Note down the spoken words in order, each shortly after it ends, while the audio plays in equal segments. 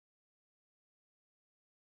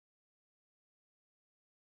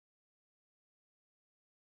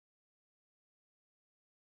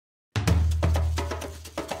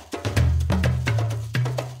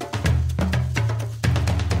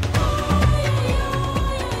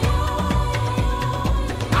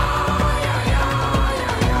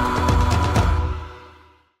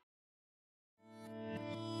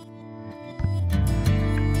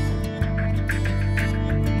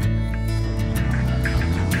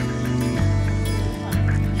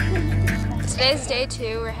Today's day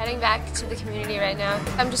 2. We're heading back to the community right now.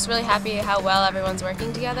 I'm just really happy how well everyone's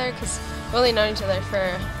working together because we've only known each other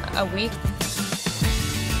for a week.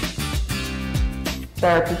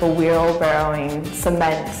 There are people wheelbarrowing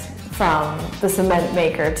cement from the cement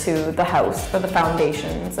maker to the house for the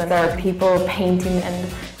foundations, and there are people painting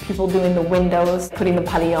and people doing the windows, putting the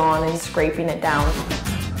putty on and scraping it down.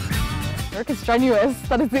 Work is strenuous.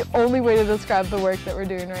 That is the only way to describe the work that we're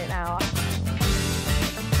doing right now.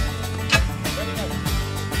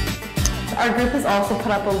 Our group has also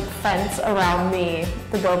put up a fence around the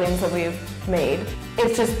buildings that we've made.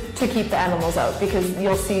 It's just to keep the animals out because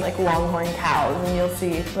you'll see like longhorn cows and you'll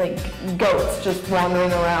see like goats just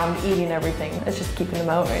wandering around eating everything. It's just keeping them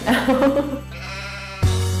out right now.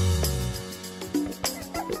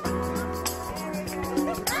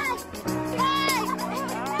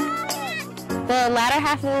 The latter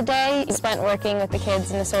half of the day is spent working with the kids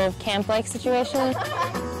in a sort of camp-like situation.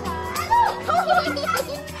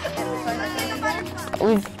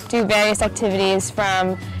 We do various activities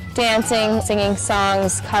from dancing, singing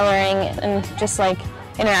songs, coloring, and just like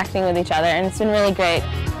interacting with each other, and it's been really great.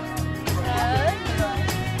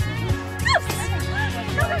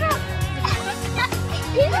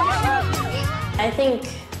 I think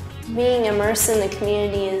being immersed in the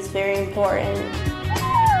community is very important.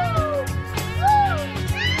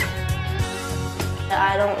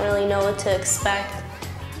 I don't really know what to expect,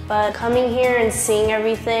 but coming here and seeing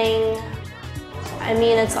everything, I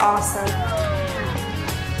mean, it's awesome.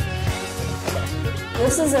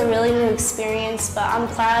 This is a really new experience, but I'm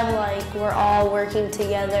glad like we're all working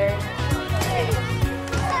together.